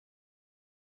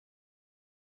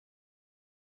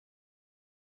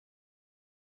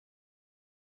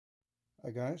Hi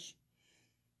guys,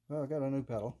 well, I got a new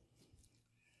pedal.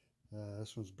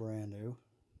 This one's brand new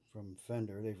from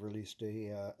Fender. They've released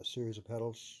a series of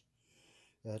pedals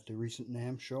at the recent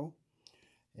NAMM show,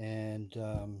 and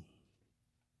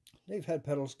they've had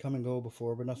pedals come and go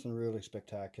before, but nothing really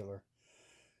spectacular.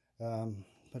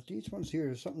 But these ones here,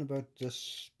 there's something about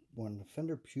this one, the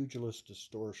Fender Pugilist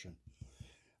Distortion.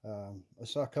 I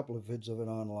saw a couple of vids of it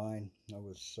online.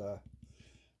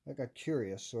 I got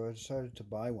curious, so I decided to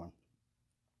buy one,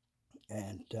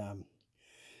 and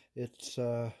it's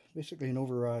basically an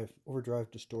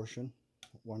overdrive distortion.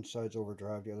 One side's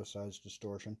overdrive, the other side's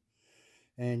distortion.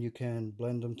 And you can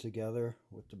blend them together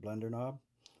with the blender knob,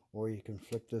 or you can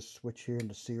flick this switch here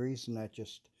into series, and that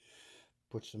just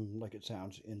puts them, like it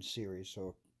sounds, in series.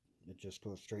 So it just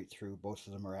goes straight through. Both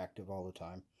of them are active all the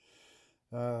time.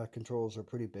 Controls are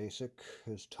pretty basic.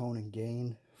 There's tone and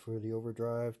gain for the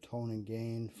overdrive, tone and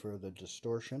gain for the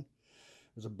distortion.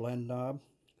 There's a blend knob,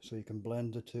 so you can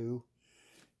blend the two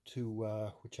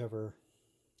to whatever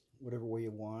way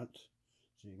you want.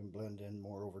 So you can blend in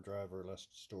more overdrive or less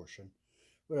distortion,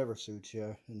 whatever suits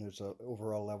you. And there's an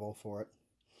overall level for it.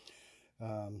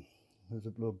 There's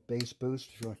a little bass boost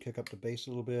if you want to kick up the bass a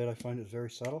little bit. I find it very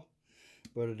subtle,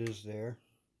 but it is there.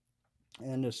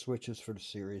 And this switch is for the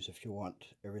series if you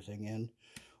want everything in,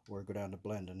 or go down to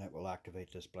blend, and that will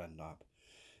activate this blend knob.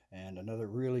 And another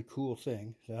really cool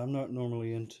thing that I'm not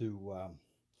normally into,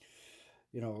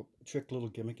 trick little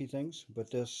gimmicky things,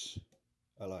 but this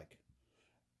I like.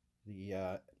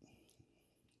 The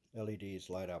LEDs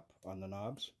light up on the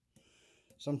knobs.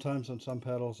 Sometimes on some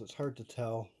pedals it's hard to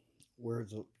tell where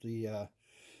the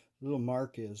little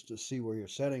mark is to see where your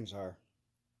settings are.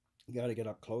 You got to get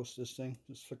up close to this thing.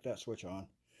 Just flick that switch on,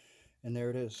 and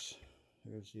there it is.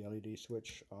 There's the LED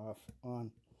switch off,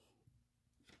 on.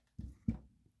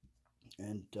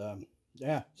 And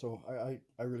yeah, so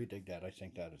I really dig that. I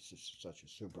think that is just such a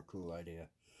super cool idea.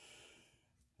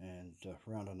 And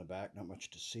around on the back, not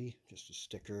much to see, just a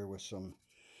sticker with some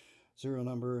serial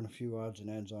number and a few odds and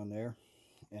ends on there.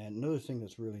 And another thing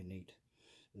that's really neat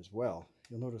as well,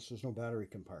 you'll notice there's no battery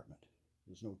compartment.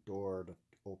 There's no door to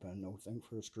open, no thing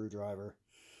for a screwdriver,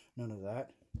 none of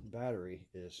that. The battery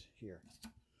is here.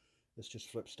 This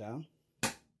just flips down.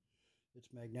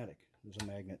 It's magnetic. There's a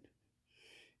magnet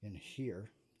in here.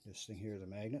 This thing here is a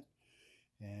magnet,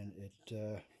 and it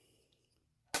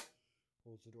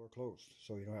holds the door closed,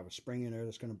 so you don't have a spring in there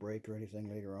that's going to break or anything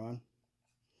later on.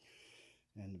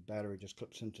 And the battery just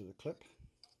clips into the clip.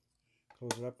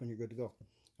 Close it up, and you're good to go.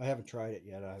 I haven't tried it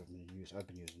yet. I've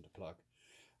been using the plug,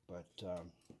 but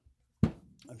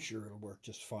I'm sure it'll work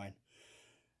just fine.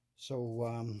 So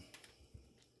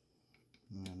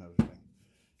another thing,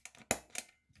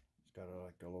 it's got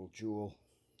like a little jewel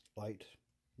light,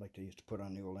 like they used to put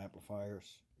on the old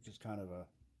amplifiers, which is kind of a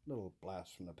little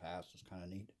blast from the past. It's kind of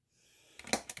neat.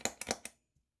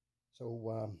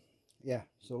 So yeah,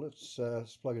 so let's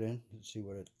plug it in and see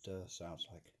what it sounds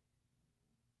like.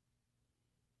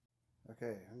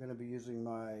 Okay, I'm going to be using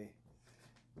my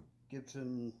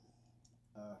Gibson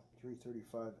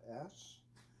 335S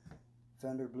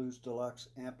Fender Blues Deluxe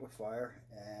amplifier,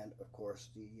 and of course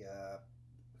the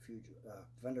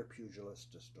Fender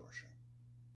Pugilist Distortion.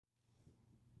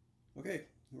 Okay,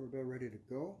 we're about ready to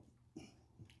go.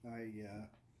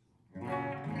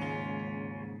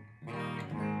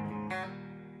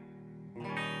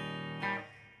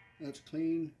 That's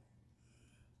clean.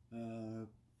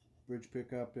 Bridge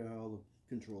pickup, all the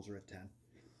controls are at 10.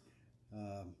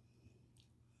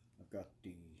 I've got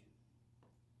the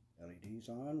LEDs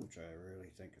on, which I really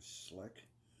think is slick.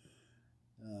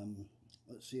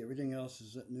 Let's see, everything else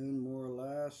is at noon, more or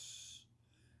less.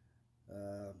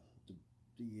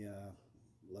 The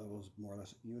level is more or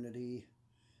less at unity.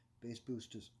 Bass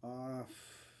boost is off.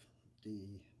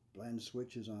 The blend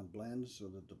switch is on blend, so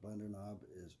that the blender knob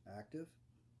is active.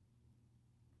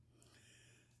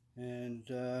 And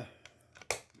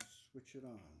switch it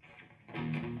on.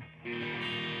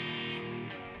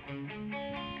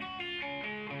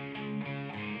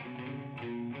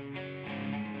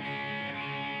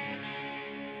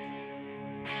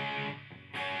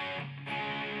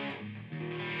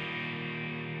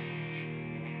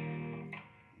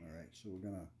 So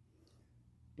we're gonna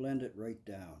blend it right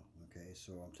down. Okay,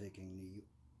 so I'm taking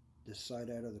this side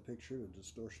out of the picture, the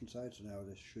distortion side, so now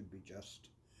this should be just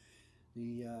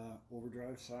the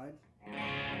overdrive side.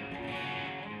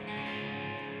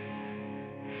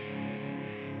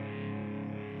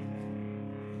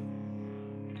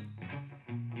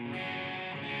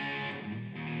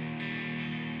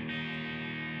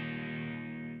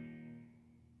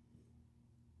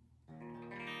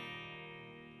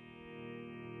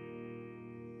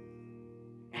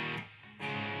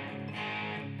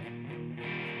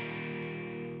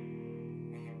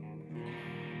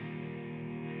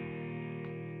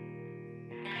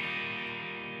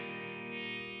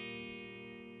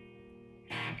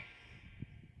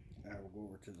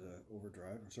 over to the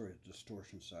overdrive, or sorry, the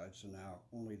distortion side. So now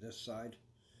only this side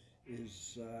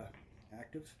is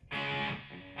active.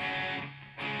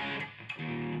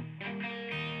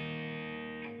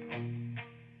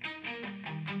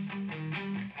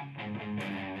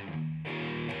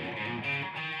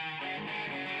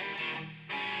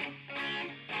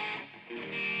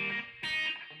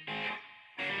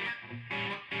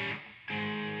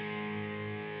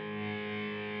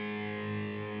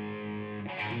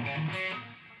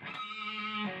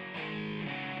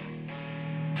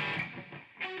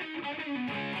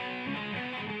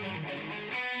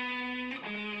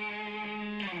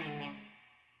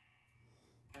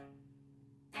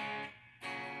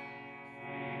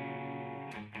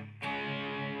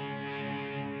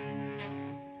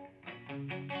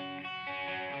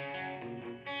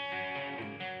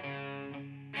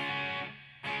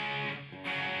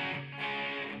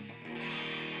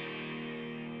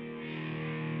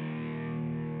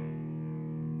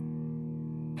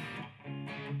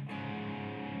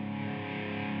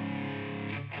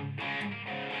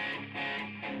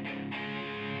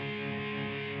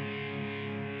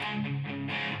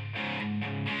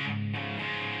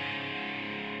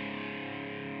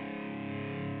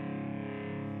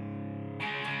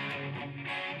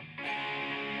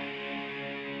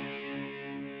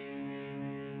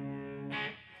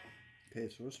 Okay,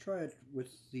 so let's try it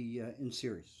with the in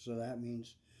series. So that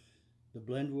means the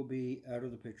blend will be out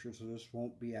of the picture, so this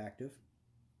won't be active.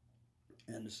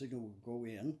 And the signal will go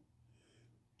in,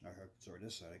 or sorry,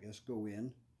 this side, I guess, go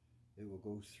in. It will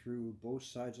go through both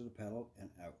sides of the pedal and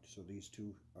out. So these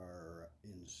two are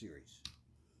in series.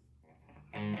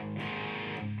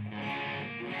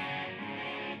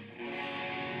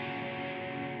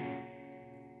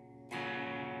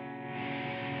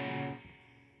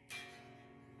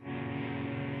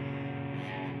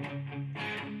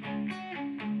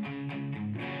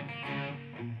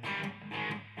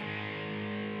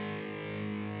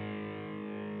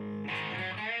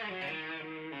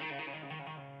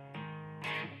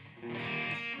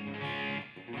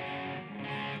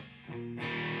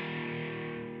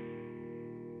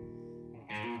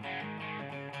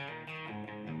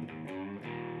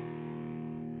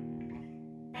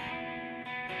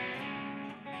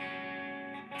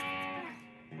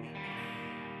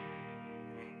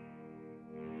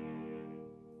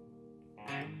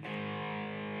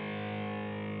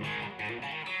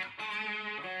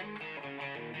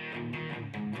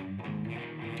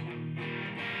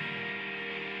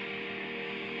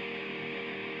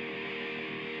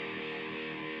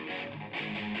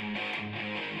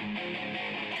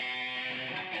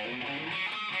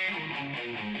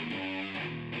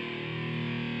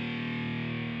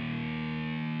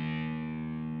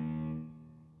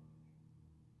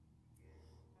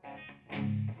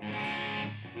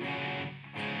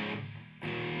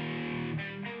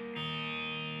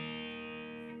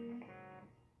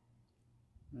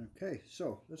 Okay,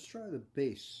 so let's try the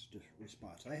bass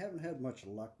response. I haven't had much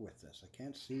luck with this. I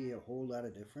can't see a whole lot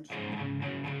of difference.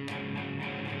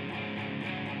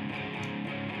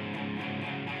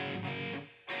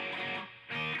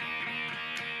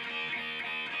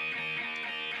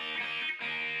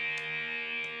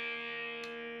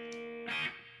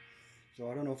 So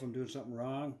I don't know if I'm doing something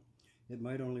wrong. It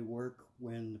might only work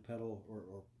when the pedal,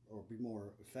 or be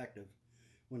more effective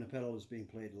when the pedal is being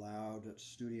played loud at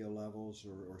studio levels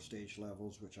or stage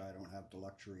levels, which I don't have the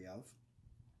luxury of.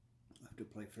 I have to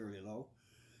play fairly low.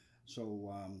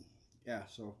 So yeah,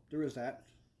 so there is that.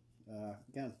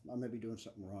 Again, I may be doing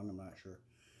something wrong, I'm not sure.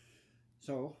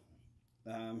 So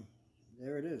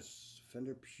there it is,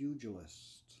 Fender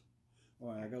Pugilist.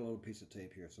 Oh, I got a little piece of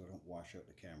tape here so I don't wash out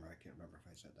the camera. I can't remember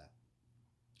if I said that.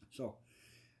 So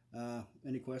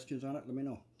any questions on it, let me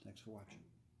know. Thanks for watching.